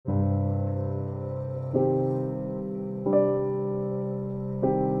Hello,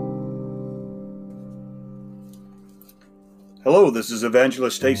 this is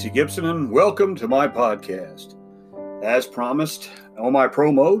Evangelist Stacy Gibson, and welcome to my podcast. As promised on my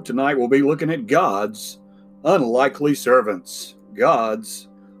promo, tonight we'll be looking at God's unlikely servants. God's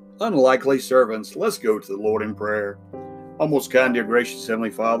unlikely servants. Let's go to the Lord in prayer. Almost kind, dear gracious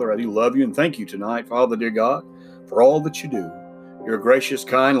Heavenly Father, I do love you and thank you tonight, Father, dear God, for all that you do. You're a gracious,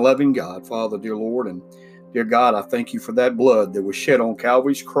 kind, loving God, Father, dear Lord, and dear God, I thank you for that blood that was shed on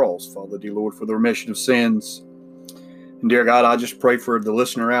Calvary's cross, Father, dear Lord, for the remission of sins. And dear God, I just pray for the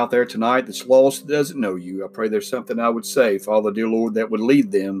listener out there tonight that's lost, that doesn't know you. I pray there's something I would say, Father, dear Lord, that would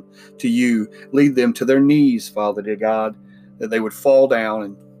lead them to you, lead them to their knees, Father, dear God, that they would fall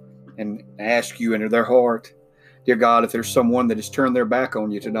down and ask you into their heart. Dear God, if there's someone that has turned their back on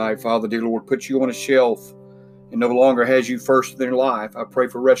you tonight, Father, dear Lord, put you on a shelf and no longer has you first in their life, I pray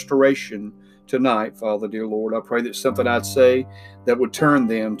for restoration tonight, Father, dear Lord. I pray that something I'd say that would turn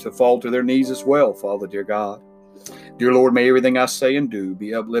them to fall to their knees as well, Father, dear God. Dear Lord, may everything I say and do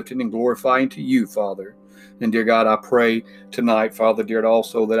be uplifting and glorifying to you, Father. And dear God, I pray tonight, Father, dear,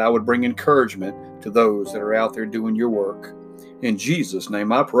 also that I would bring encouragement to those that are out there doing your work. In Jesus'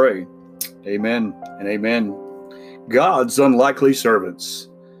 name I pray. Amen and amen. God's unlikely servants.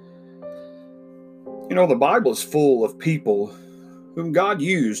 You know, the Bible is full of people whom God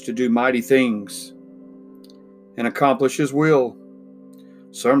used to do mighty things and accomplish his will.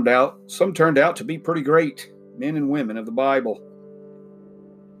 Some turned out to be pretty great men and women of the Bible.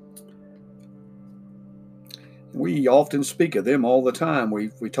 We often speak of them all the time. We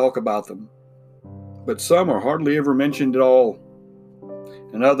talk about them. But some are hardly ever mentioned at all.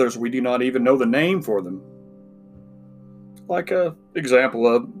 And others we do not even know the name for them. Like an example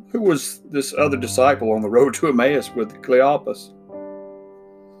of who was this other disciple on the road to Emmaus with Cleopas?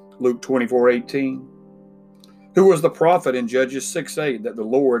 Luke 24:18. Who was the prophet in Judges 6:8 that the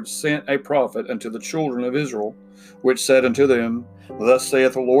Lord sent a prophet unto the children of Israel, which said unto them, Thus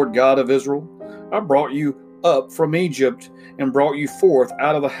saith the Lord God of Israel, I brought you up from Egypt and brought you forth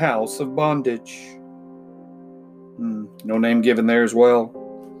out of the house of bondage. No name given there as well.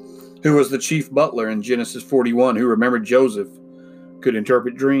 Who was the chief butler in Genesis 41 who remembered Joseph, could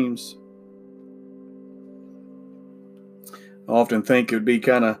interpret dreams? I often think it would be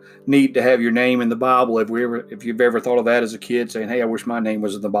kind of neat to have your name in the Bible if you've ever thought of that as a kid, saying, hey, I wish my name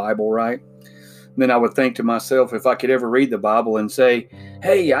was in the Bible, right? And then I would think to myself, if I could ever read the Bible and say,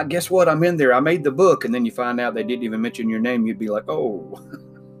 hey, I guess what? I'm in there. I made the book. And then you find out they didn't even mention your name. You'd be like, oh.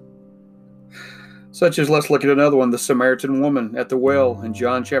 Such as, let's look at another one, the Samaritan woman at the well in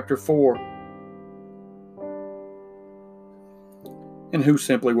John chapter 4. And who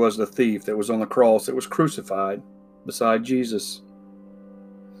simply was the thief that was on the cross that was crucified beside Jesus?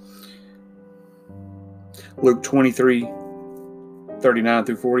 Luke 23:39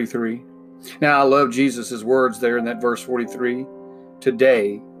 through 43. Now I love Jesus' words there in that verse 43.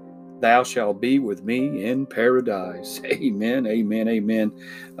 Today thou shalt be with me in paradise. Amen, amen, amen.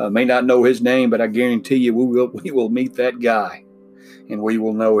 May not know his name, but I guarantee you we will meet that guy and we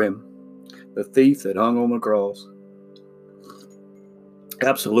will know him. The thief that hung on the cross.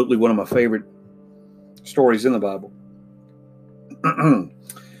 Absolutely one of my favorite stories in the Bible.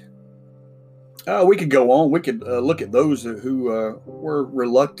 We could go on. We could look at those who were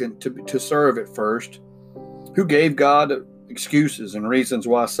reluctant to serve at first, who gave God excuses and reasons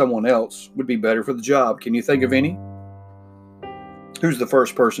why someone else would be better for the job. Can you think of any? Who's the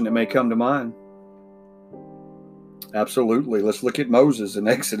first person that may come to mind? Absolutely. Let's look at Moses in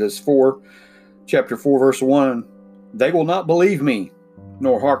Exodus 4, chapter 4, verse 1. They will not believe me,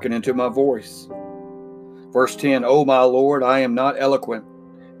 nor hearken unto my voice. Verse 10, O my Lord, I am not eloquent,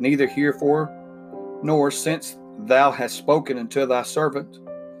 neither herefore, nor since thou hast spoken unto thy servant,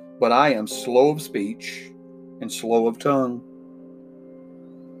 but I am slow of speech and slow of tongue.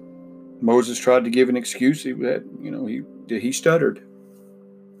 Moses tried to give an excuse. He stuttered.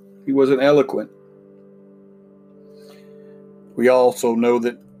 He wasn't eloquent. We also know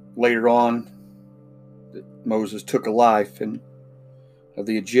that later on that Moses took a life of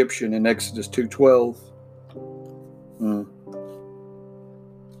the Egyptian in Exodus 2:12.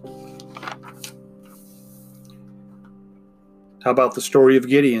 How about the story of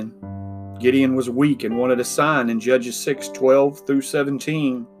Gideon? Gideon was weak and wanted a sign in Judges 6:12 through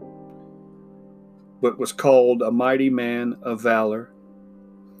 17, but was called a mighty man of valor.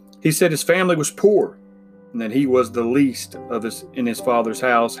 He said his family was poor and that he was the least in his father's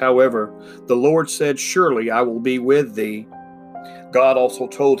house. However, the Lord said, surely I will be with thee. God also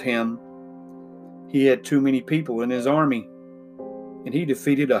told him he had too many people in his army. and he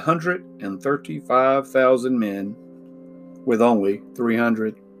defeated 135,000 men with only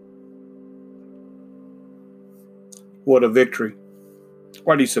 300. What a victory.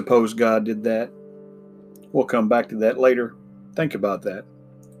 Why do you suppose God did that? We'll come back to that later. Think about that.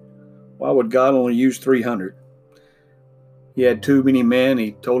 Why would God only use 300? He had too many men.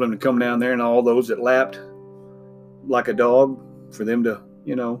 He told him to come down there, and all those that lapped like a dog for them to,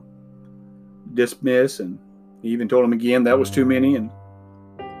 dismiss. And he even told him again that was too many. And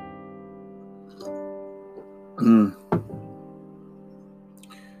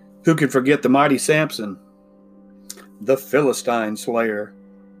who can forget the mighty Samson, the Philistine slayer,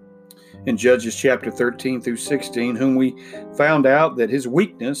 in Judges chapter 13 through 16, whom we found out that his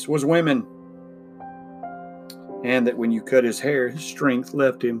weakness was women, and that when you cut his hair, his strength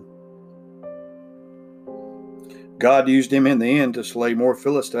left him. God used him in the end to slay more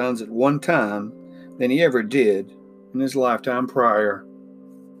Philistines at one time than he ever did in his lifetime prior.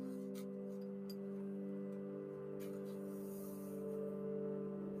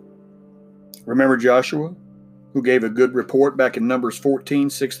 Remember Joshua, who gave a good report back in Numbers 14,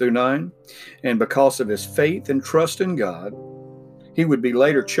 6 through 9, and because of his faith and trust in God, he would be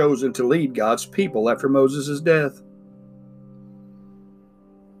later chosen to lead God's people after Moses' death.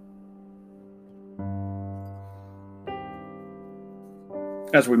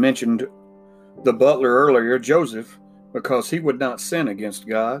 As we mentioned the butler earlier, Joseph, because he would not sin against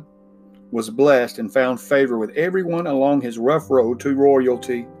God, was blessed and found favor with everyone along his rough road to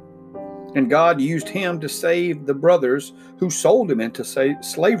royalty. And God used him to save the brothers who sold him into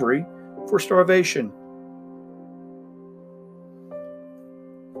slavery for starvation.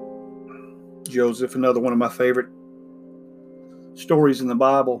 Joseph, another one of my favorite stories in the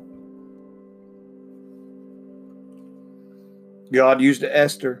Bible. God used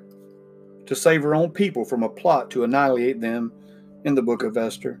Esther to save her own people from a plot to annihilate them in the book of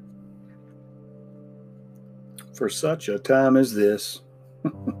Esther. For such a time as this.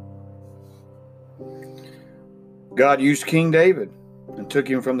 God used King David and took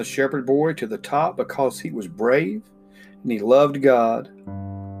him from the shepherd boy to the top because he was brave and he loved God.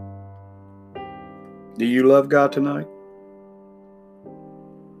 Do you love God tonight?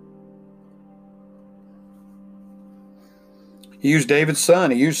 He used David's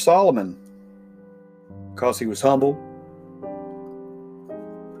son. He used Solomon because he was humble.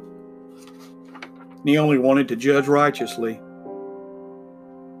 And he only wanted to judge righteously.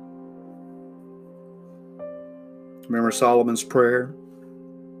 Remember Solomon's prayer?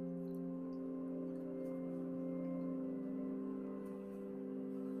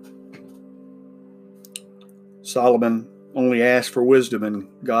 Solomon only asked for wisdom, and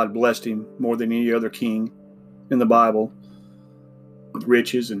God blessed him more than any other king in the Bible with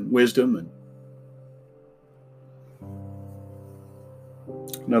riches and wisdom. And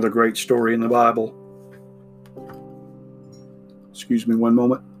another great story in the Bible. Excuse me one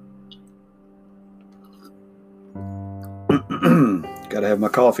moment. Got to have my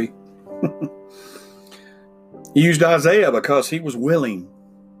coffee. He used Isaiah because he was willing.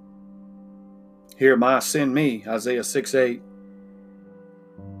 Here am I, send me, Isaiah 6:8.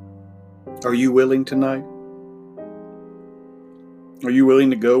 Are you willing tonight? Are you willing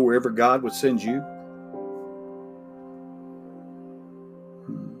to go wherever God would send you?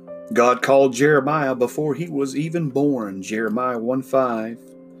 God called Jeremiah before he was even born, Jeremiah 1:5.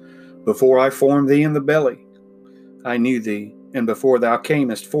 Before I formed thee in the belly, I knew thee, and before thou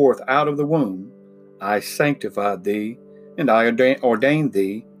camest forth out of the womb, I sanctified thee, and I ordained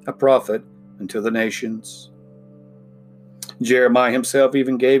thee a prophet unto the nations. Jeremiah himself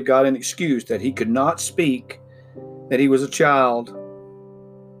even gave God an excuse that he could not speak, that he was a child.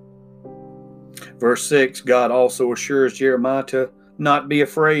 Verse 6, God also assures Jeremiah to not be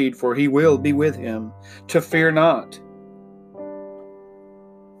afraid, for he will be with him, to fear not.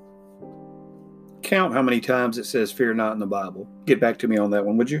 Count how many times it says fear not in the Bible. Get back to me on that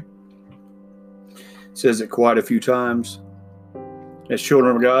one, would you? It says it quite a few times. As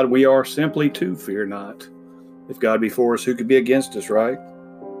children of God, we are simply to fear not. If God be for us, who could be against us, right?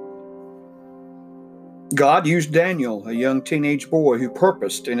 God used Daniel, a young teenage boy who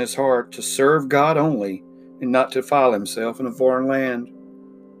purposed in his heart to serve God only and not to defile himself in a foreign land.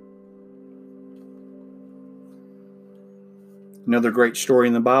 Another great story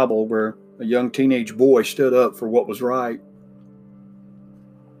in the Bible where a young teenage boy stood up for what was right.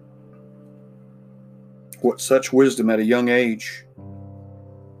 What such wisdom at a young age.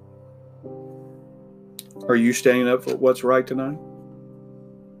 Are you standing up for what's right tonight?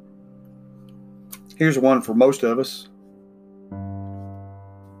 Here's one for most of us.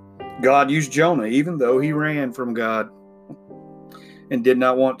 God used Jonah even though he ran from God. and did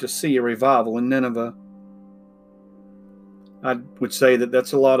not want to see a revival in Nineveh. I would say that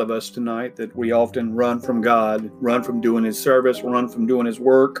that's a lot of us tonight, that we often run from God, run from doing His service, run from doing His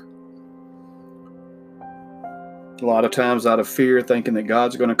work. A lot of times out of fear, thinking that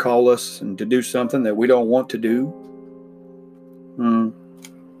God's going to call us and to do something that we don't want to do.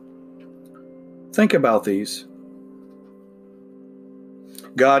 Think about these.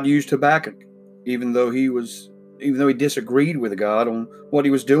 God used Habakkuk, even though he disagreed with God on what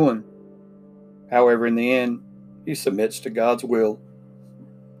he was doing. However, in the end, he submits to God's will.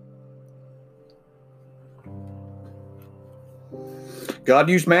 God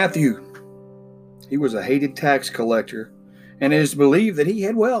used Matthew. He was a hated tax collector, and it is believed that he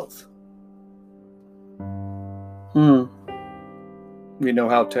had wealth. We know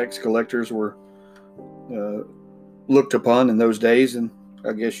how tax collectors were looked upon in those days, and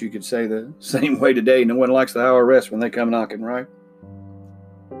I guess you could say the same way today. No one likes the IRS when they come knocking, right?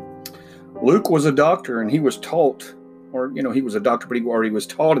 Luke was a doctor, and he was taught, he was a doctor, but he was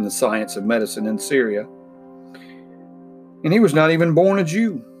taught in the science of medicine in Syria. And he was not even born a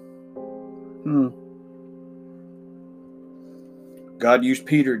Jew. God used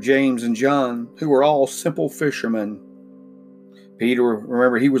Peter, James, and John, who were all simple fishermen. Peter,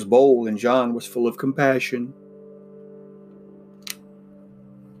 remember, he was bold, and John was full of compassion.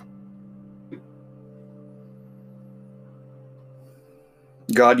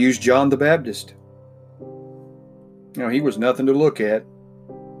 God used John the Baptist. He was nothing to look at.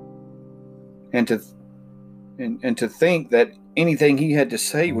 And to think that anything he had to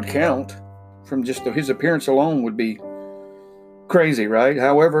say would count from just his appearance alone would be crazy, right?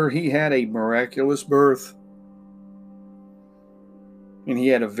 However, he had a miraculous birth. And he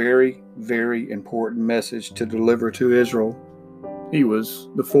had a very, very important message to deliver to Israel. He was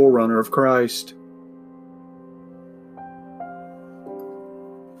the forerunner of Christ.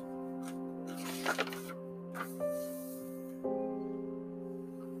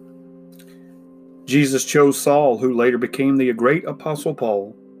 Jesus chose Saul, who later became the great apostle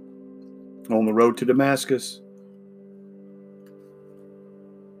Paul, on the road to Damascus.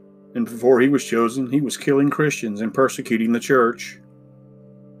 And before he was chosen, he was killing Christians and persecuting the church.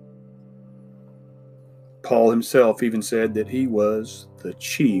 Paul himself even said that he was the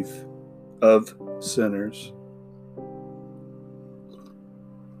chief of sinners.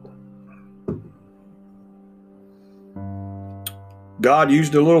 God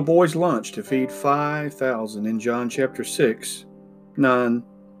used a little boy's lunch to feed 5,000 in John chapter 6:9.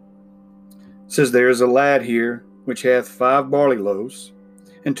 It says, "There is a lad here which hath 5 barley loaves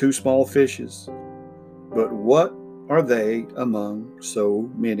and 2 small fishes. But what are they among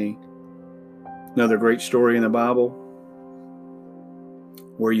so many?" Another great story in the Bible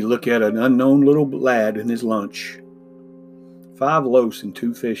where you look at an unknown little lad and his lunch. 5 loaves and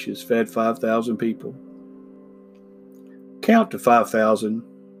 2 fishes fed 5,000 people. Count to 5,000.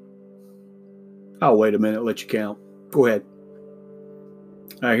 I'll wait a minute, let you count. Go ahead.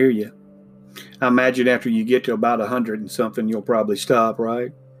 I hear you. I imagine after you get to about 100 and something, you'll probably stop,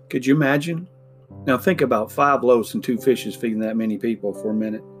 right? Could you imagine? Now think about 5 loaves and 2 fishes feeding that many people for a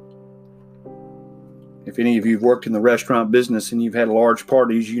minute. If any of you have worked in the restaurant business and you've had large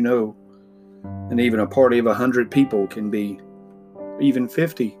parties, you know, and even a party of 100 people can be, even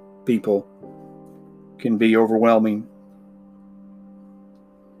 50 people can be overwhelming.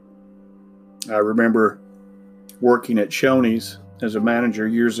 I remember working at Shoney's as a manager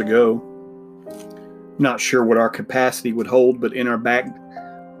years ago. Not sure what our capacity would hold, but in our back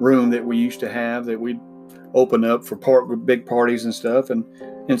room that we used to have, that we'd open up for big parties and stuff, and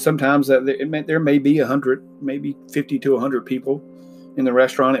sometimes that it meant there may be 100, maybe 50 to 100 people in the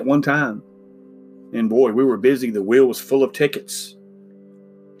restaurant at one time. And boy, we were busy. The wheel was full of tickets.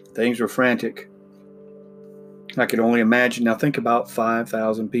 Things were frantic. I could only imagine. Now think about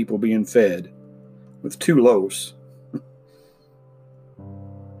 5,000 people being fed with 2 loaves.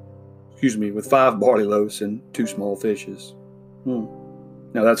 With 5 barley loaves and 2 small fishes.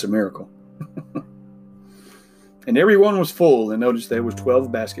 Now that's a miracle. And everyone was full, and notice there was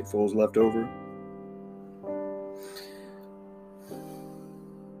 12 basketfuls left over.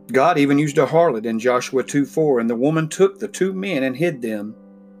 God even used a harlot in Joshua 2:4, and the woman took the 2 men and hid them.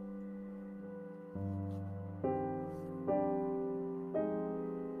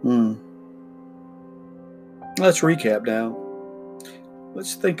 Let's recap now.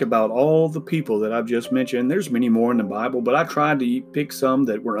 Let's think about all the people that I've just mentioned. There's many more in the Bible, but I tried to pick some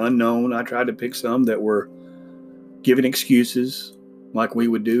that were unknown. I tried to pick some that were giving excuses like we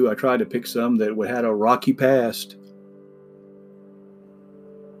would do. I tried to pick some that had a rocky past.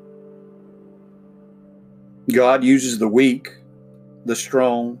 God uses the weak the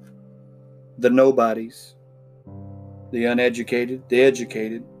strong, the nobodies, the uneducated, the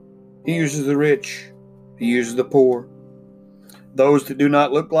educated. He uses the rich. He uses the poor. Those that do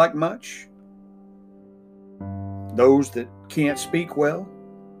not look like much. Those that can't speak well.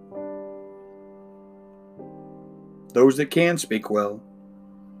 Those that can speak well.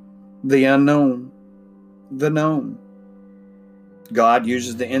 The unknown. The known. God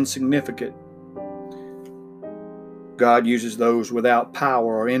uses the insignificant. God uses those without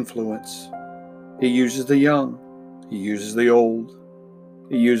power or influence. He uses the young. He uses the old.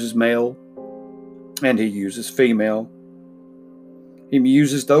 He uses male. And he uses female. He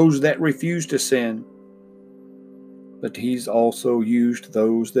uses those that refuse to sin. But he's also used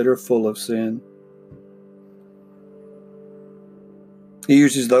those that are full of sin. He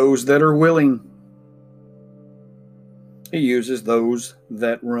uses those that are willing. He uses those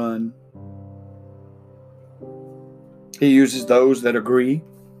that run. He uses those that agree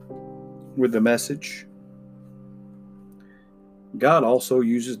with the message. God also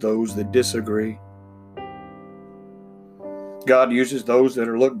uses those that disagree. God uses those that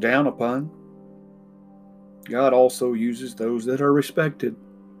are looked down upon. God also uses those that are respected.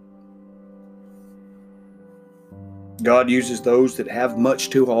 God uses those that have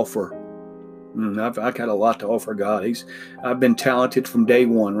much to offer. I've got a lot to offer God. I've been talented from day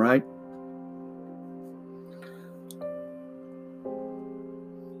one, right?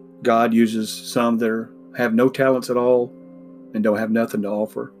 God uses some that have no talents at all and don't have nothing to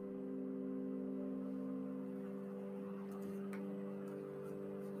offer.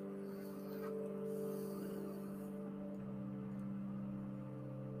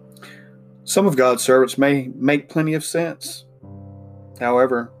 Some of God's servants may make plenty of sense.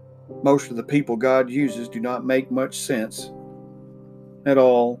 However, most of the people God uses do not make much sense at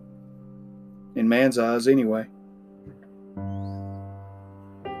all, in man's eyes anyway.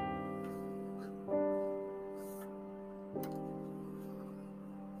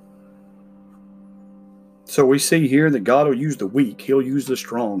 So we see here that God will use the weak. He'll use the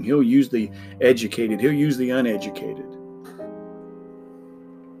strong. He'll use the educated. He'll use the uneducated.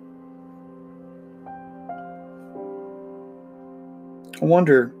 I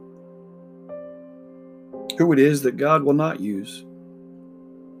wonder who it is that God will not use.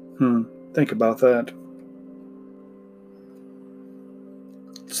 Think about that.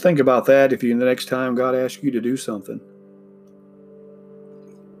 Let's think about that if the next time God asks you to do something.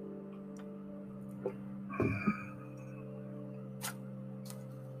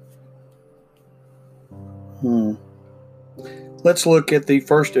 Let's look at the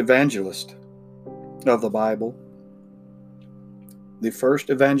first evangelist of the Bible. The first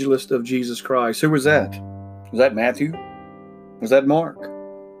evangelist of Jesus Christ. Who was that? Was that Matthew? Was that Mark?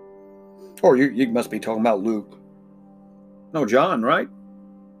 Or you must be talking about Luke. No, John, right?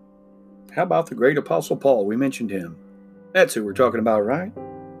 How about the great apostle Paul? We mentioned him. That's who we're talking about, right?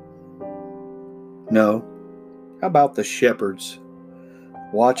 No. How about the shepherds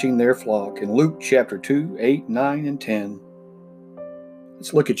watching their flock in Luke chapter 2, 8, 9, and 10?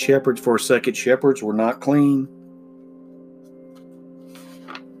 Let's look at shepherds for a second. Shepherds were not clean.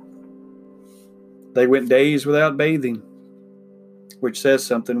 They went days without bathing, which says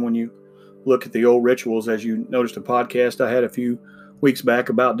something when you look at the old rituals. As you noticed a podcast I had a few weeks back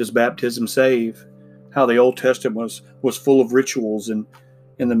about Does Baptism Save? How the Old Testament was full of rituals and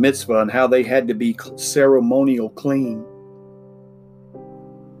in the mitzvah and how they had to be ceremonial clean.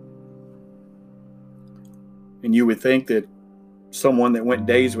 And you would think that someone that went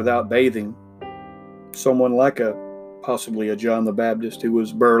days without bathing, someone like possibly a John the Baptist who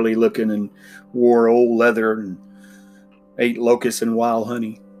was burly looking and wore old leather and ate locusts and wild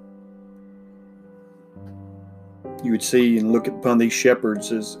honey, you would see and look upon these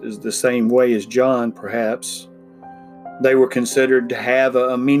shepherds as the same way as John, perhaps. They were considered to have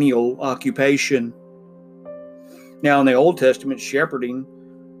a menial occupation. Now, in the Old Testament, shepherding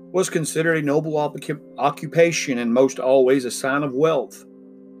was considered a noble occupation and most always a sign of wealth.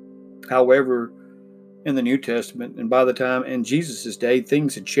 However, in the New Testament, and by the time in Jesus' day,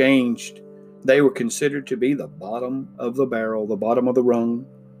 things had changed. They were considered to be the bottom of the barrel, the bottom of the rung.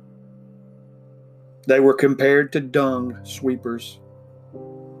 They were compared to dung sweepers.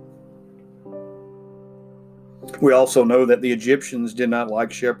 We also know that the Egyptians did not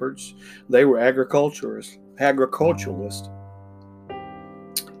like shepherds. They were agriculturalists.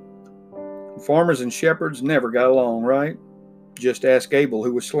 Farmers and shepherds never got along, right? Just ask Abel,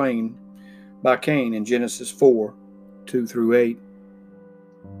 who was slain by Cain in Genesis 4, 2 through 8.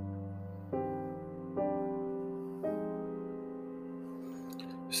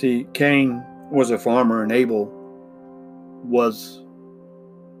 See, Cain was a farmer and Abel was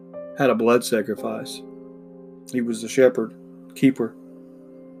had a blood sacrifice. He was the shepherd, keeper.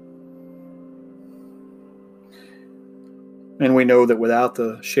 And we know that without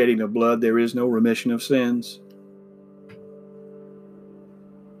the shedding of blood, there is no remission of sins.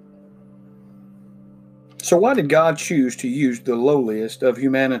 So why did God choose to use the lowliest of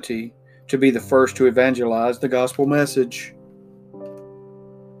humanity to be the first to evangelize the gospel message?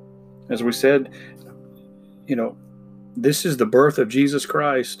 As we said, this is the birth of Jesus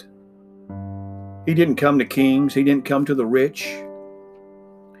Christ. He didn't come to kings. He didn't come to the rich.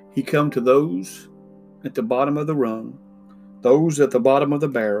 He came to those at the bottom of the rung, those at the bottom of the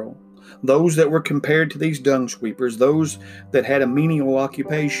barrel, those that were compared to these dung sweepers, those that had a menial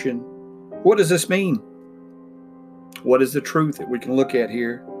occupation. What does this mean? What is the truth that we can look at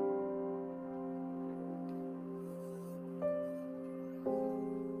here?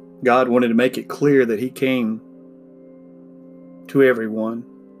 God wanted to make it clear that He came to everyone.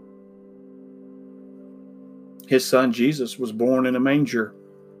 His Son Jesus was born in a manger.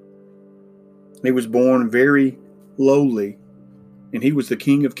 He was born very lowly, and He was the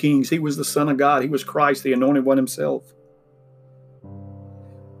King of Kings. He was the Son of God. He was Christ, the Anointed One Himself.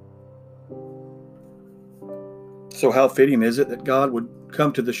 So how fitting is it that God would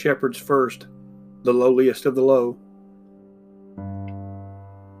come to the shepherds first, the lowliest of the low,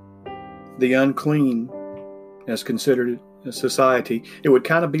 the unclean, as considered in society. It would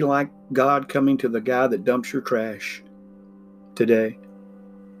kind of be like God coming to the guy that dumps your trash today.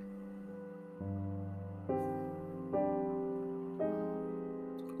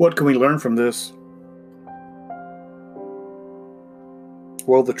 What can we learn from this?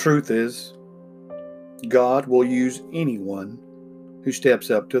 Well, the truth is, God will use anyone who steps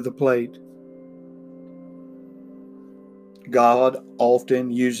up to the plate. God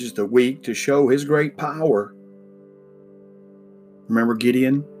often uses the weak to show His great power. Remember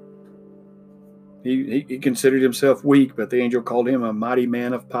Gideon? He considered himself weak, but the angel called him a mighty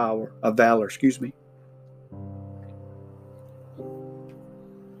man of valor.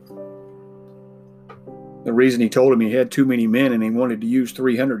 The reason he told him he had too many men and he wanted to use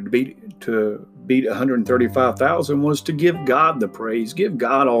 300 to beat 135,000 was to give God the praise, give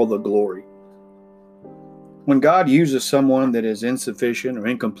God all the glory. When God uses someone that is insufficient or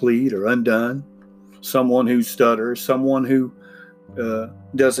incomplete or undone, someone who stutters, someone who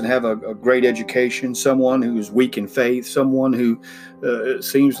doesn't have a great education, someone who's weak in faith, someone who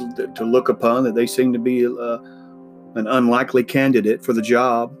seems to look upon that they seem to be an unlikely candidate for the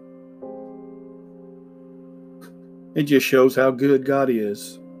job, it just shows how good God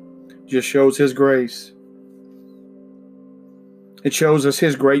is. It just shows His grace. It shows us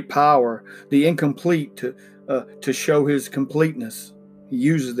His great power, the incomplete to show His completeness. He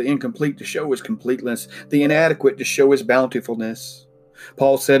uses the incomplete to show His completeness, the inadequate to show His bountifulness.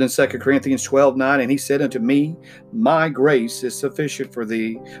 Paul said in 2 Corinthians 12:9, and he said unto me, my grace is sufficient for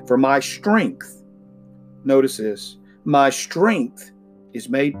thee, for my strength, notice this, my strength is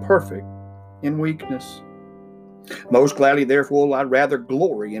made perfect in weakness. Most gladly, therefore, will I rather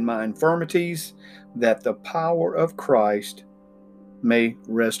glory in my infirmities, that the power of Christ may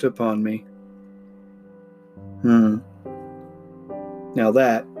rest upon me. Now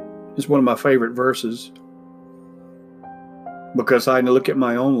that is one of my favorite verses, because I look at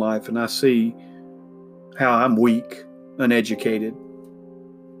my own life and I see how I'm weak, uneducated,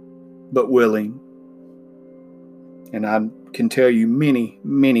 but willing. And I can tell you many,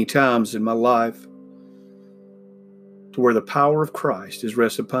 many times in my life to where the power of Christ is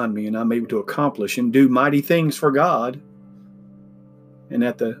rested upon me and I'm able to accomplish and do mighty things for God. And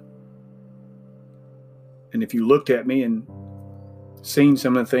if you looked at me and seen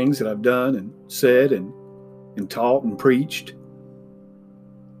some of the things that I've done and said and taught and preached,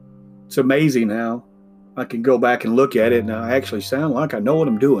 it's amazing how I can go back and look at it and I actually sound like I know what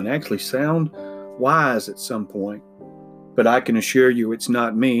I'm doing. I actually sound wise at some point. But I can assure you it's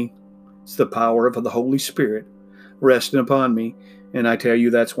not me. It's the power of the Holy Spirit resting upon me. And I tell you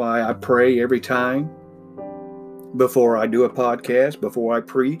that's why I pray every time before I do a podcast, before I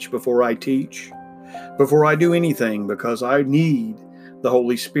preach, before I teach, before I do anything, because I need the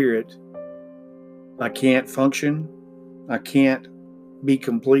Holy Spirit. I can't function. I can't be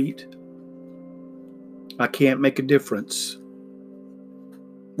complete. I can't make a difference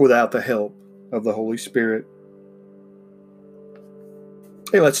without the help of the Holy Spirit.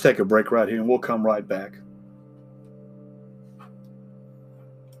 Hey, let's take a break right here and we'll come right back.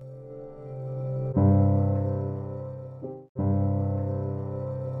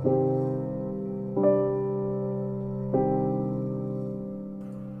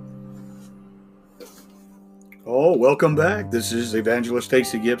 Oh, welcome back. This is Evangelist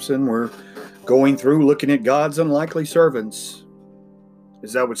Stacy Gibson. We're going through looking at God's unlikely servants.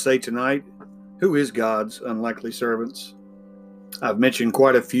 As I would say tonight, who is God's unlikely servants? I've mentioned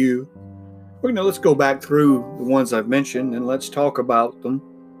quite a few. Let's go back through the ones I've mentioned and let's talk about them.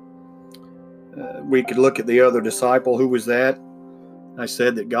 We could look at the other disciple. Who was that? I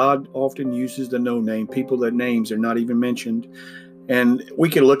said that God often uses the no-name, people that names are not even mentioned. And we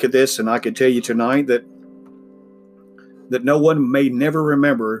could look at this and I could tell you tonight that no one may never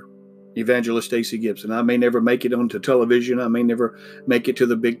remember Evangelist Stacy Gibson. I may never make it onto television. I may never make it to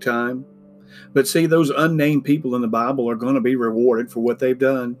the big time. But see, those unnamed people in the Bible are going to be rewarded for what they've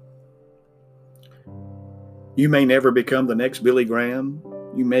done. You may never become the next Billy Graham.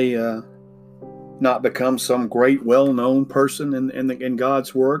 You may not become some great, well-known person in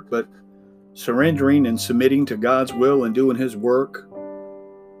God's work, but surrendering and submitting to God's will and doing His work,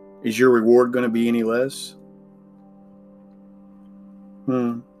 is your reward going to be any less?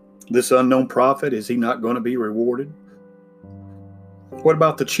 This unknown prophet, is he not going to be rewarded? What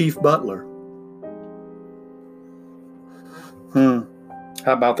about the chief butler? How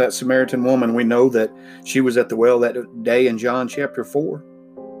about that Samaritan woman? We know that she was at the well that day in John chapter 4.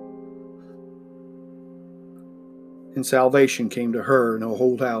 And salvation came to her and her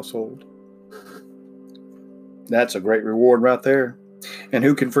whole household. That's a great reward right there. And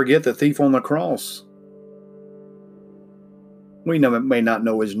who can forget the thief on the cross? We may not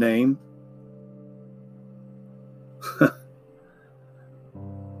know his name.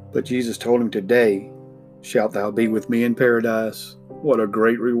 But Jesus told him, "Today shalt thou be with me in paradise." What a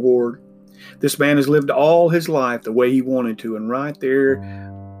great reward. This man has lived all his life the way he wanted to. And right there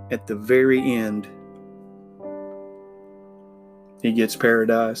at the very end, he gets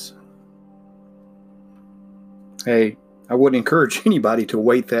paradise. Hey, I wouldn't encourage anybody to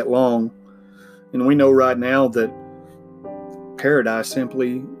wait that long. And we know right now that paradise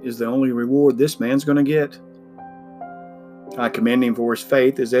simply is the only reward this man's going to get. I commend him for his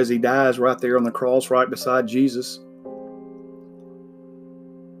faith as he dies right there on the cross right beside Jesus.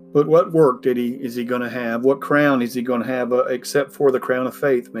 But what work is he going to have? What crown is he going to have except for the crown of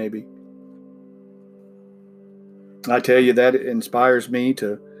faith, maybe? I tell you, that inspires me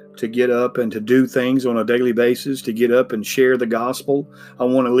to get up and to do things on a daily basis, to get up and share the gospel. I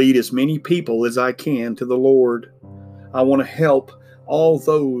want to lead as many people as I can to the Lord. I want to help all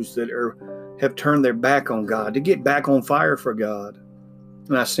those that have turned their back on God to get back on fire for God.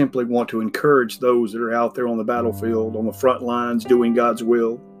 And I simply want to encourage those that are out there on the battlefield, on the front lines, doing God's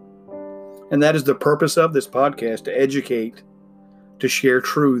will. And that is the purpose of this podcast, to educate, to share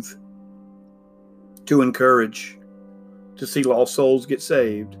truth, to encourage, to see lost souls get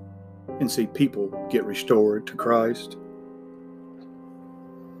saved, and see people get restored to Christ.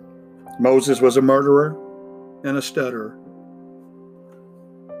 Moses was a murderer and a stutterer.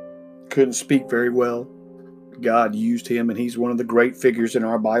 Couldn't speak very well. God used him, and he's one of the great figures in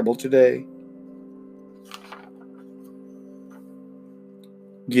our Bible today.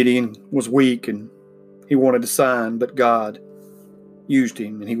 Gideon was weak and he wanted a sign, but God used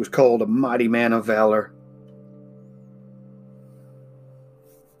him, and he was called a mighty man of valor.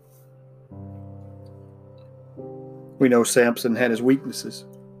 We know Samson had his weaknesses,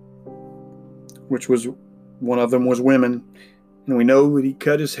 which was one of them was women. And we know that he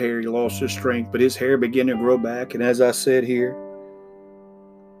cut his hair, he lost his strength, but his hair began to grow back. And as I said here,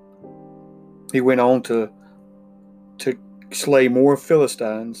 he went on to slay more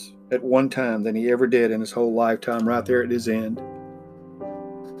Philistines at one time than he ever did in his whole lifetime, right there at his end.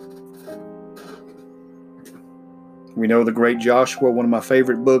 We know the great Joshua. One of my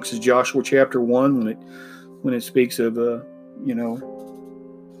favorite books is Joshua chapter 1, when it speaks of the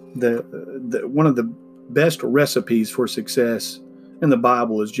one of the best recipes for success in the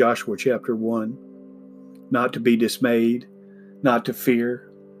Bible is Joshua chapter 1. Not to be dismayed, not to fear,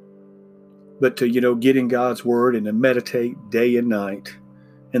 but to get in God's word and to meditate day and night.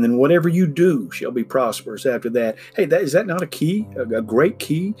 And then whatever you do shall be prosperous after that. Hey, is that not a key, a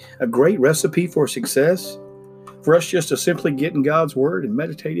great recipe for success? For us just to simply get in God's word and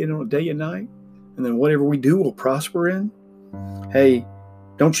meditate in on it day and night. And then whatever we do will prosper in. Hey,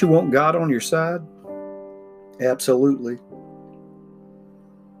 don't you want God on your side? Absolutely.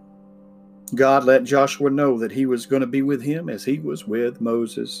 God let Joshua know that he was going to be with him as he was with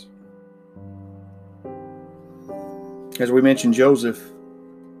Moses. As we mentioned Joseph,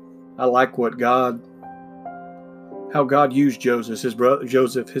 I like how God used Joseph. His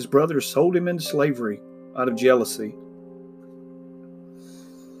brothers sold him into slavery out of jealousy.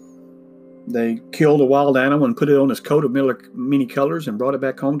 They killed a wild animal and put it on his coat of many colors and brought it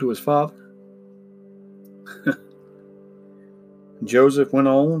back home to his father. Joseph went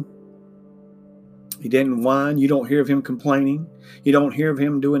on. He didn't whine. You don't hear of him complaining. You don't hear of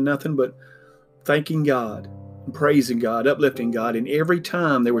him doing nothing but thanking God, praising God, uplifting God. And every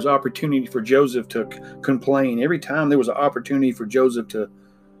time there was opportunity for Joseph to complain, every time there was an opportunity for Joseph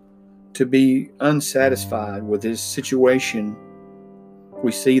to be unsatisfied with his situation,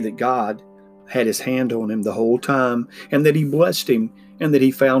 we see that God had his hand on him the whole time, and that he blessed him, and that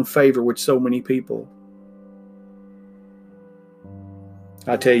he found favor with so many people.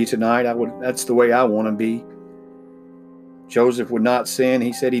 I tell you tonight, that's the way I want to be. Joseph would not sin.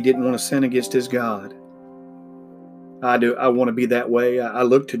 He said he didn't want to sin against his God. I do. I want to be that way. I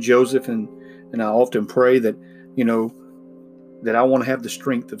look to Joseph and I often pray that, that I want to have the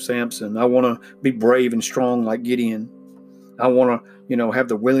strength of Samson. I want to be brave and strong like Gideon. I want to, have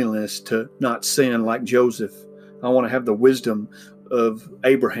the willingness to not sin like Joseph. I want to have the wisdom of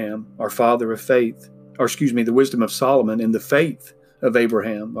Abraham, our father of faith, the wisdom of Solomon and the faith of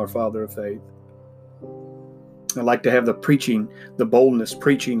Abraham, our father of faith. I like to have the boldness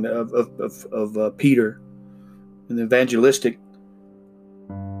preaching of Peter, and the evangelistic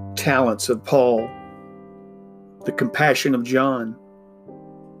talents of Paul, the compassion of John.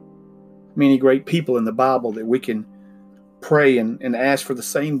 Many great people in the Bible that we can pray and ask for the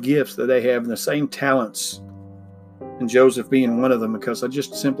same gifts that they have and the same talents. And Joseph being one of them, because I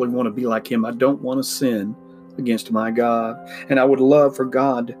just simply want to be like him. I don't want to sin against my God. And I would love for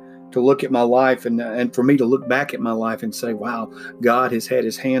God to look at my life and for me to look back at my life and say, wow, God has had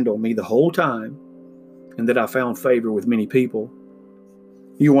his hand on me the whole time, and that I found favor with many people.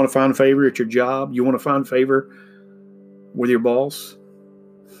 You want to find favor at your job? You want to find favor with your boss?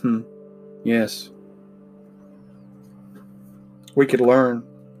 Yes. We could learn.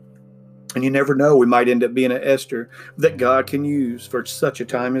 And you never know, we might end up being an Esther that God can use for such a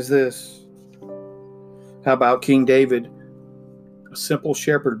time as this. How about King David, a simple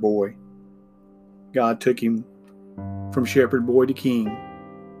shepherd boy? God took him from shepherd boy to king.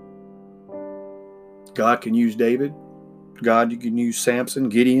 God can use David. God, you can use Samson,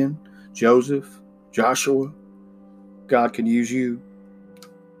 Gideon, Joseph, Joshua. God can use you.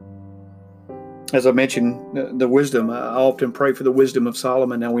 As I mentioned, the wisdom, I often pray for the wisdom of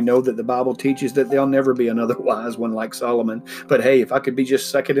Solomon. Now we know that the Bible teaches that there'll never be another wise one like Solomon. But hey, if I could be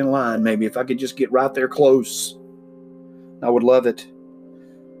just second in line, maybe if I could just get right there close, I would love it.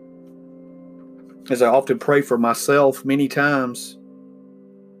 As I often pray for myself many times,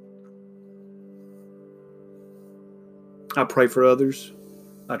 I pray for others.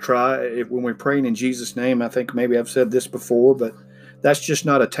 I try, when we're praying in Jesus' name, I think maybe I've said this before, but that's just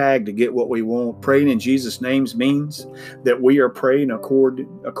not a tag to get what we want. Praying in Jesus' name means that we are praying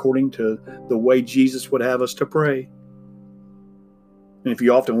according to the way Jesus would have us to pray. And if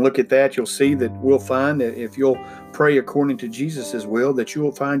you often look at that, you'll see that we'll find that if you'll pray according to Jesus' will, that you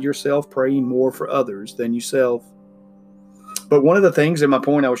will find yourself praying more for others than yourself. But one of the things, and my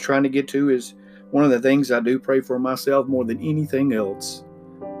point I was trying to get to, is one of the things I do pray for myself more than anything else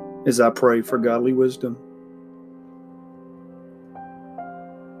is I pray for godly wisdom.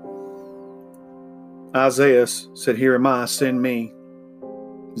 Isaiah said, "Here am I, send me."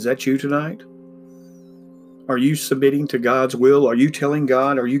 Is that you tonight? Are you submitting to God's will? Are you telling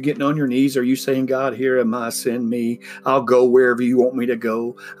God? Are you getting on your knees? Are you saying, God, here am I, send me. I'll go wherever you want me to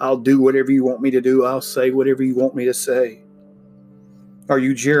go. I'll do whatever you want me to do. I'll say whatever you want me to say. Are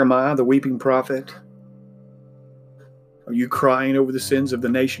you Jeremiah, the weeping prophet? Are you crying over the sins of the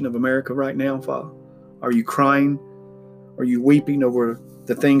nation of America right now, Father? Are you crying? Are you weeping over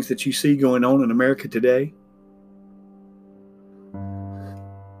the things that you see going on in America today?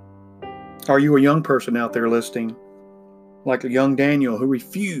 Are you a young person out there listening, like a young Daniel who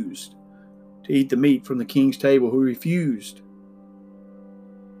refused to eat the meat from the king's table, who refused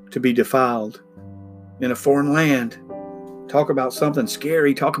to be defiled in a foreign land? Talk about something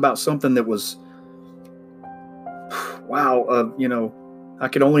scary. Talk about something that was, wow, I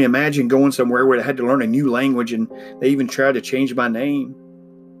could only imagine going somewhere where I had to learn a new language, and they even tried to change my name.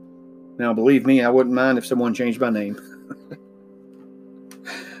 Now, believe me, I wouldn't mind if someone changed my name.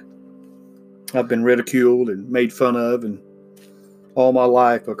 I've been ridiculed and made fun of and all my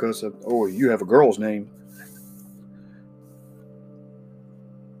life because of, oh, you have a girl's name.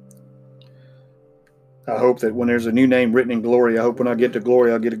 I hope that when there's a new name written in glory, I hope when I get to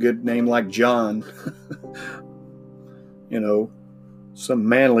glory, I'll get a good name like John. Some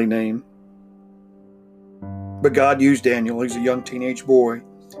manly name. But God used Daniel. He's a young teenage boy.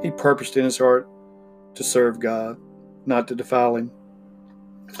 He purposed in his heart to serve God, not to defile him.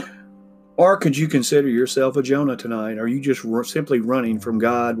 Or could you consider yourself a Jonah tonight? Are you just simply running from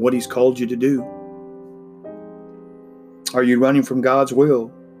God, what he's called you to do? Are you running from God's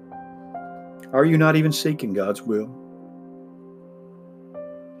will? Are you not even seeking God's will?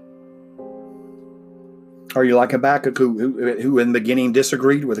 Are you like Habakkuk who in the beginning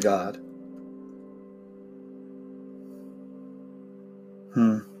disagreed with God?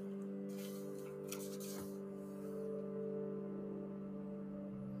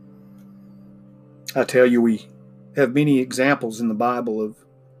 I tell you, we have many examples in the Bible of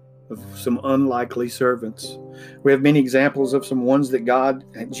some unlikely servants. We have many examples of some ones that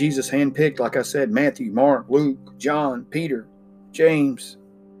Jesus handpicked, like I said, Matthew, Mark, Luke, John, Peter, James.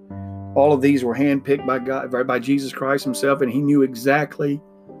 All of these were handpicked by God, by Jesus Christ himself, and he knew exactly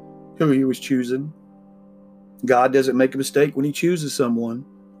who he was choosing. God doesn't make a mistake when he chooses someone.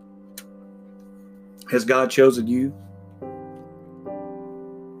 Has God chosen you?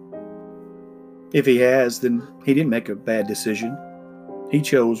 If he has, then he didn't make a bad decision. He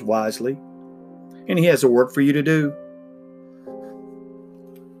chose wisely, and he has a work for you to do.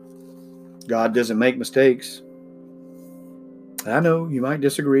 God doesn't make mistakes. I know you might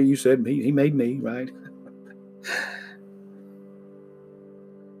disagree. You said he made me, right?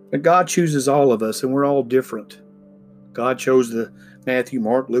 But God chooses all of us, and we're all different. God chose the Matthew,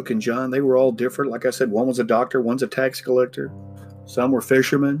 Mark, Luke, and John. They were all different. Like I said, one was a doctor, one's a tax collector. Some were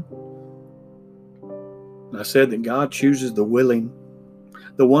fishermen. And I said that God chooses the willing,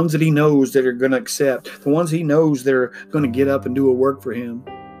 the ones that he knows that are going to accept, the ones he knows that are going to get up and do a work for him.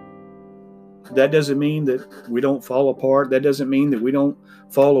 That doesn't mean that we don't fall apart. That doesn't mean that we don't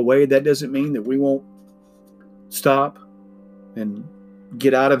fall away. That doesn't mean that we won't stop and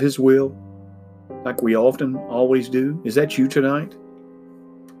get out of his will like we often always do. Is that you tonight?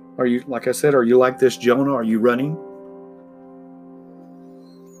 Are you, like I said, are you like this Jonah? Are you running?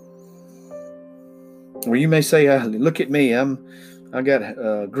 Or you may say, look at me. I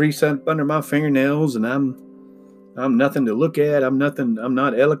got grease up under my fingernails, and I'm nothing to look at. I'm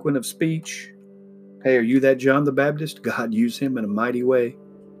not eloquent of speech. Hey, are you that John the Baptist? God used him in a mighty way.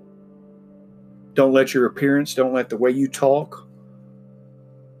 Don't let your appearance, don't let the way you talk,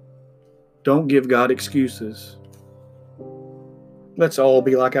 don't give God excuses. Let's all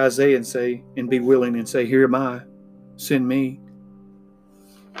be like Isaiah and say, and be willing and say, here am I, send me.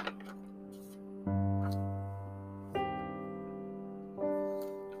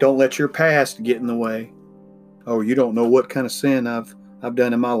 Don't let your past get in the way. Oh, you don't know what kind of sin I've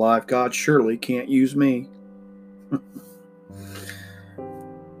done in my life. God surely can't use me.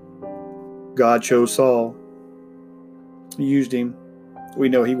 God chose Saul. He used him. We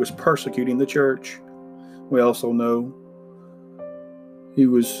know he was persecuting the church. We also know he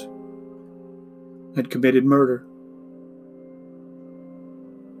had committed murder.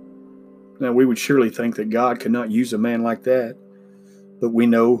 Now, we would surely think that God could not use a man like that. But we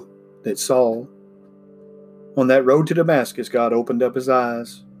know that Saul, on that road to Damascus, God opened up his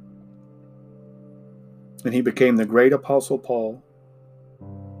eyes, and he became the great apostle Paul.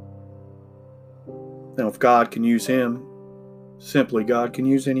 Now, if God can use him, simply God can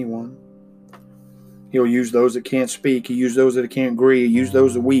use anyone. He'll use those that can't speak. He'll use those that can't agree. He'll use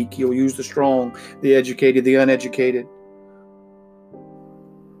those that are weak. He'll use the strong, the educated, the uneducated.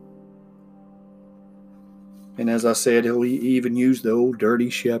 And as I said, he'll even use the old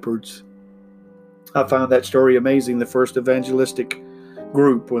dirty shepherds. I found that story amazing. The first evangelistic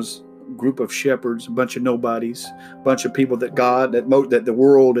group was a group of shepherds, a bunch of nobodies, a bunch of people that that the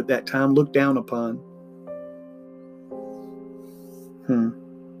world at that time looked down upon.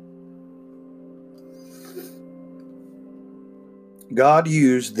 God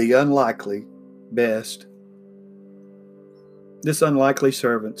used the unlikely best. This unlikely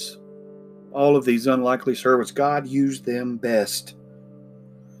servants, all of these unlikely servants, God used them best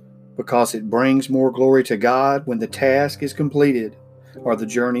because it brings more glory to God when the task is completed or the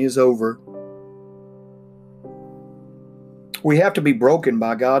journey is over. We have to be broken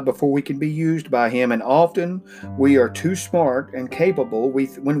by God before we can be used by him, and often we are too smart and capable.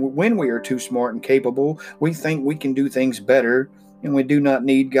 When we are too smart and capable, we think we can do things better, and we do not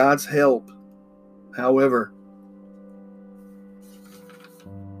need God's help. However,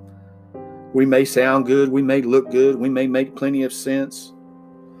 we may sound good, we may look good, we may make plenty of sense,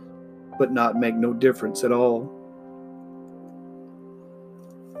 but not make no difference at all.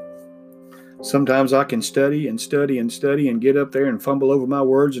 Sometimes I can study and study and study and get up there and fumble over my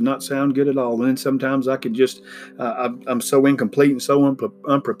words and not sound good at all. And then sometimes I can just, I'm so incomplete and so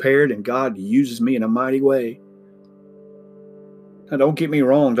unprepared, and God uses me in a mighty way. Now, don't get me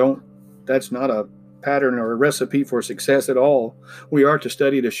wrong. That's not a pattern or a recipe for success at all. We are to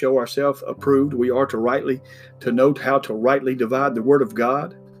study to show ourselves approved. We are to note how to rightly divide the word of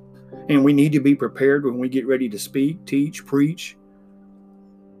God. And we need to be prepared when we get ready to speak, teach, preach,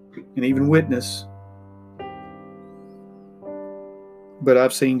 and even witness. But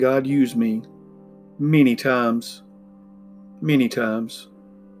I've seen God use me many times. When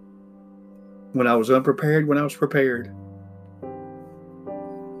I was unprepared, when I was prepared.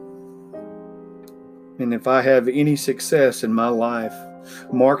 And if I have any success in my life,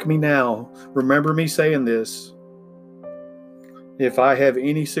 mark me now, remember me saying this. If I have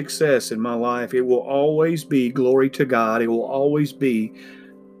any success in my life, it will always be glory to God. It will always be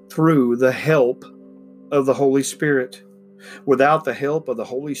through the help of the Holy Spirit. Without the help of the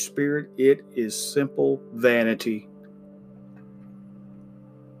Holy Spirit, it is simple vanity.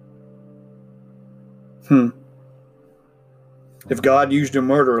 If God used a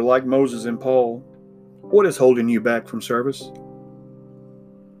murderer like Moses and Paul, what is holding you back from service?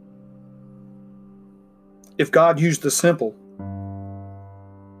 If God used the simple,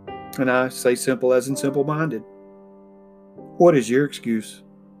 and I say simple as in simple-minded, what is your excuse?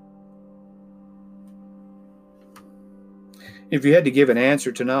 If you had to give an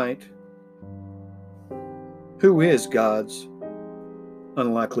answer tonight, who is God's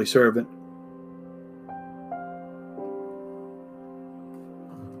unlikely servant?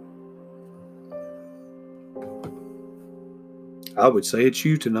 I would say it's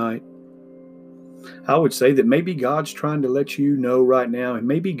you tonight. I would say that maybe God's trying to let you know right now, and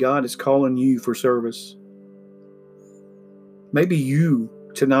maybe God is calling you for service. Maybe you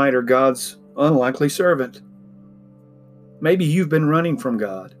tonight are God's unlikely servant. Maybe you've been running from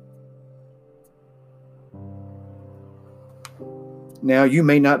God. Now, you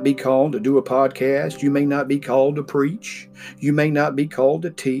may not be called to do a podcast. You may not be called to preach. You may not be called to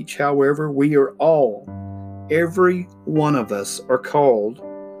teach. However, we are all, every one of us are called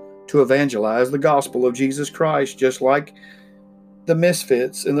to evangelize the gospel of Jesus Christ, just like the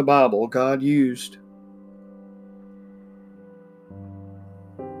misfits in the Bible God used.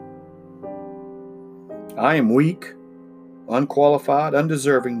 I am weak, unqualified,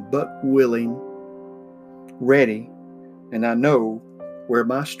 undeserving, but willing, ready, and I know where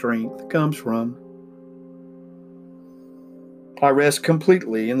my strength comes from. I rest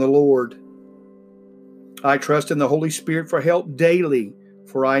completely in the Lord. I trust in the Holy Spirit for help daily,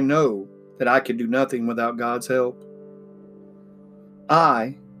 for I know that I can do nothing without God's help.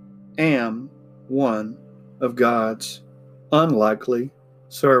 I am one of God's unlikely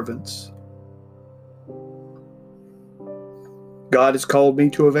servants. God has called me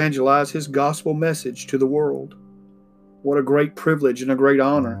to evangelize His gospel message to the world. What a great privilege and a great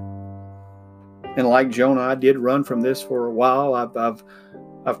honor. And like Jonah, I did run from this for a while.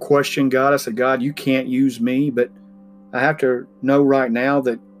 I've questioned God. I said, God, you can't use me, but I have to know right now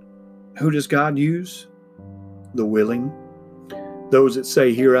that who does God use? The willing. Those that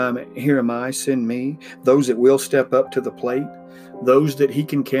say, here am I, send me. Those that will step up to the plate. Those that He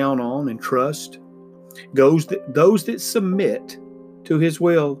can count on and trust. Those that submit to His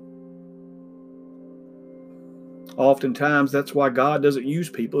will. Oftentimes, that's why God doesn't use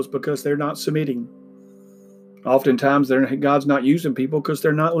people, is because they're not submitting. Oftentimes, God's not using people because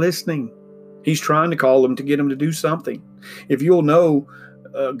they're not listening. He's trying to call them to get them to do something. If you'll know,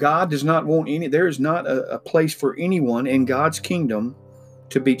 God does not want there is not a place for anyone in God's kingdom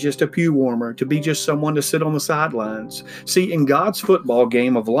to be just a pew warmer, to be just someone to sit on the sidelines. See, in God's football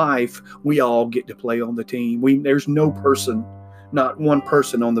game of life, we all get to play on the team. There's no person, not one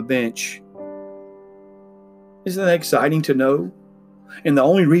person on the bench. Isn't that exciting to know? And the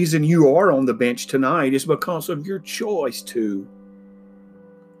only reason you are on the bench tonight is because of your choice to.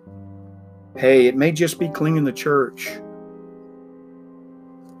 Hey, it may just be cleaning the church.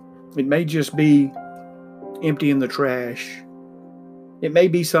 It may just be emptying the trash. It may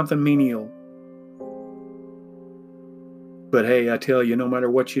be something menial. But hey, I tell you, no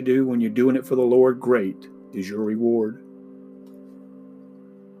matter what you do, when you're doing it for the Lord, great is your reward.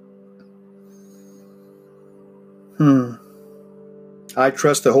 I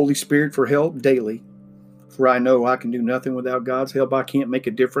trust the Holy Spirit for help daily, for I know I can do nothing without God's help. I can't make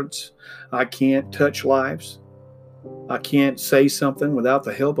a difference. I can't touch lives. I can't say something without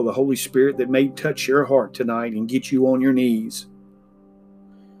the help of the Holy Spirit that may touch your heart tonight and get you on your knees.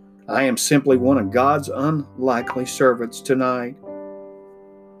 I am simply one of God's unlikely servants tonight.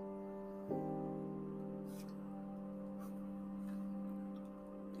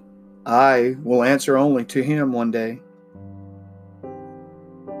 I will answer only to Him one day.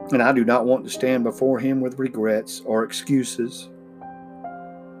 And I do not want to stand before Him with regrets or excuses.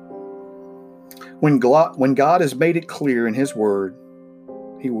 When God has made it clear in His Word,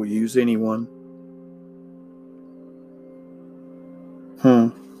 He will use anyone.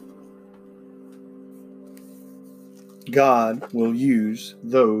 God will use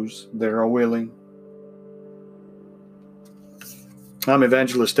those that are willing. I'm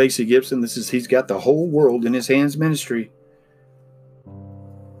Evangelist Stacy Gibson. This is He's Got the Whole World in His Hands ministry.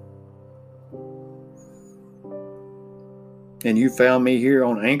 And you found me here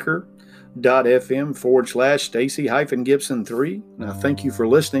on anchor.fm/Stacy-Gibson3. And I thank you for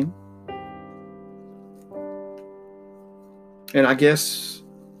listening. And I guess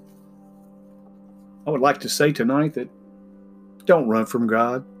I would like to say tonight that don't run from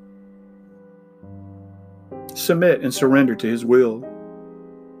God. Submit and surrender to His will.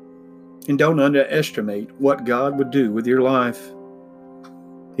 And don't underestimate what God would do with your life.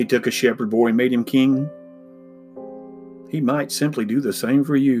 He took a shepherd boy and made him king. He might simply do the same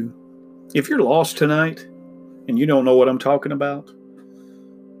for you. If you're lost tonight and you don't know what I'm talking about,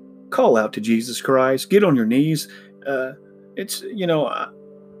 call out to Jesus Christ. Get on your knees. You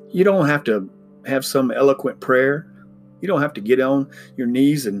don't have to have some eloquent prayer. You don't have to get on your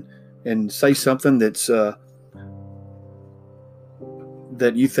knees and say something that's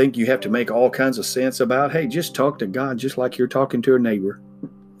that you think you have to make all kinds of sense about. Hey, just talk to God just like you're talking to a neighbor.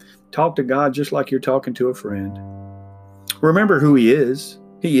 Talk to God just like you're talking to a friend. Remember who He is.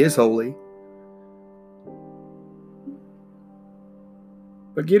 He is holy.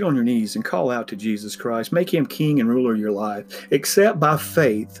 But get on your knees and call out to Jesus Christ. Make Him king and ruler of your life. Accept by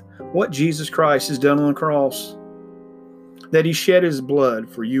faith what Jesus Christ has done on the cross. That He shed His blood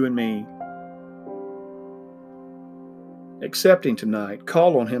for you and me. Accept Him tonight.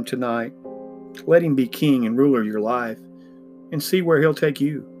 Call on Him tonight. Let Him be king and ruler of your life. And see where He'll take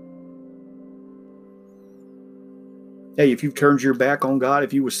you. Hey, if you've turned your back on God,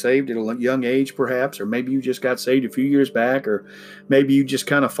 if you were saved at a young age perhaps, or maybe you just got saved a few years back, or maybe you just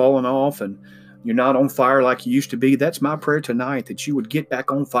kind of fallen off and you're not on fire like you used to be, that's my prayer tonight, that you would get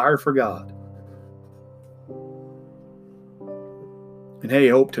back on fire for God. And hey,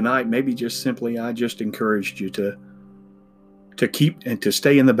 I hope tonight, maybe just simply I just encouraged you to keep and to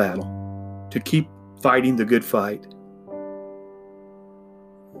stay in the battle, to keep fighting the good fight.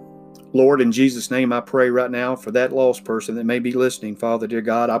 Lord, in Jesus' name, I pray right now for that lost person that may be listening, Father, dear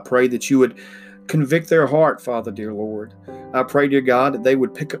God. I pray that you would convict their heart, Father, dear Lord. I pray, dear God, that they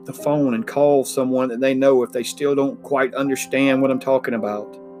would pick up the phone and call someone that they know if they still don't quite understand what I'm talking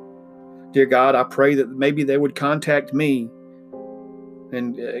about. Dear God, I pray that maybe they would contact me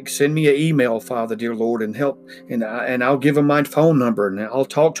and send me an email, Father, dear Lord, and help. And I'll give them my phone number and I'll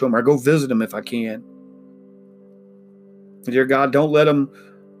talk to them or go visit them if I can. Dear God, don't let them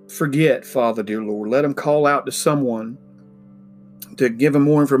forget, Father, dear Lord. Let them call out to someone to give them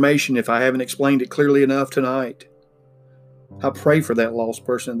more information if I haven't explained it clearly enough tonight. I pray for that lost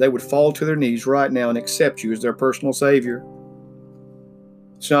person. They would fall to their knees right now and accept you as their personal Savior.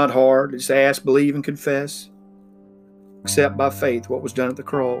 It's not hard. Just ask, believe, and confess. Accept by faith what was done at the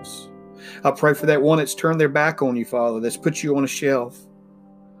cross. I pray for that one that's turned their back on you, Father, that's put you on a shelf.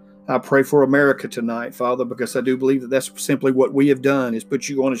 I pray for America tonight, Father, because I do believe that that's simply what we have done, is put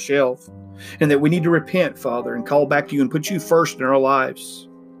you on a shelf, and that we need to repent, Father, and call back to you and put you first in our lives.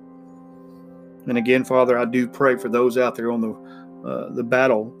 And again, Father, I do pray for those out there on the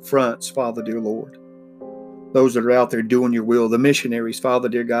battle fronts, Father, dear Lord. Those that are out there doing your will, the missionaries, Father,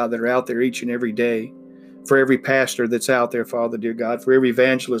 dear God, that are out there each and every day. For every pastor that's out there, Father, dear God, for every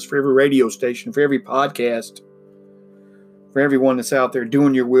evangelist, for every radio station, for every podcast, for everyone that's out there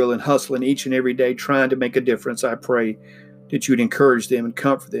doing your will and hustling each and every day, trying to make a difference, I pray that you would encourage them and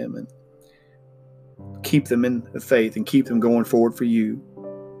comfort them and keep them in the faith and keep them going forward for you.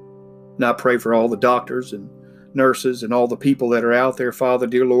 And I pray for all the doctors and nurses and all the people that are out there, Father,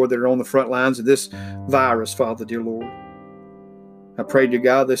 dear Lord, that are on the front lines of this virus, Father, dear Lord. I pray, dear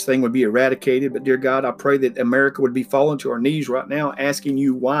God, this thing would be eradicated. But, dear God, I pray that America would be falling to our knees right now, asking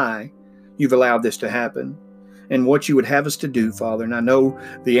you why you've allowed this to happen and what you would have us to do, Father. And I know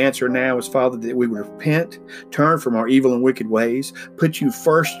the answer now is, Father, that we would repent, turn from our evil and wicked ways, put you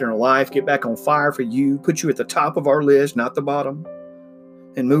first in our life, get back on fire for you, put you at the top of our list, not the bottom,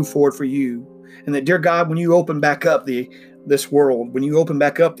 and move forward for you. And that, dear God, when you open back up this world, when you open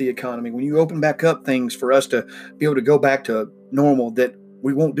back up the economy, when you open back up things for us to be able to go back to normal, that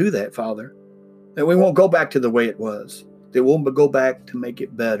we won't do that, Father. That we won't go back to the way it was. That we'll go back to make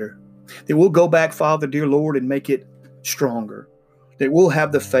it better. That we'll go back, Father, dear Lord, and make it stronger. That we'll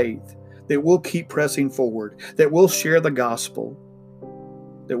have the faith. That we'll keep pressing forward. That we'll share the gospel.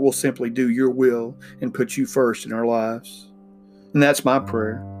 That we'll simply do your will and put you first in our lives. And that's my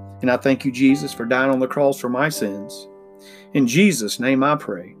prayer. And I thank you, Jesus, for dying on the cross for my sins. In Jesus' name I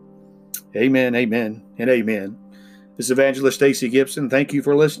pray. Amen, amen, and amen. This is Evangelist Stacy Gibson. Thank you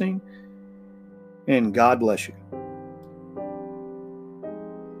for listening, and God bless you.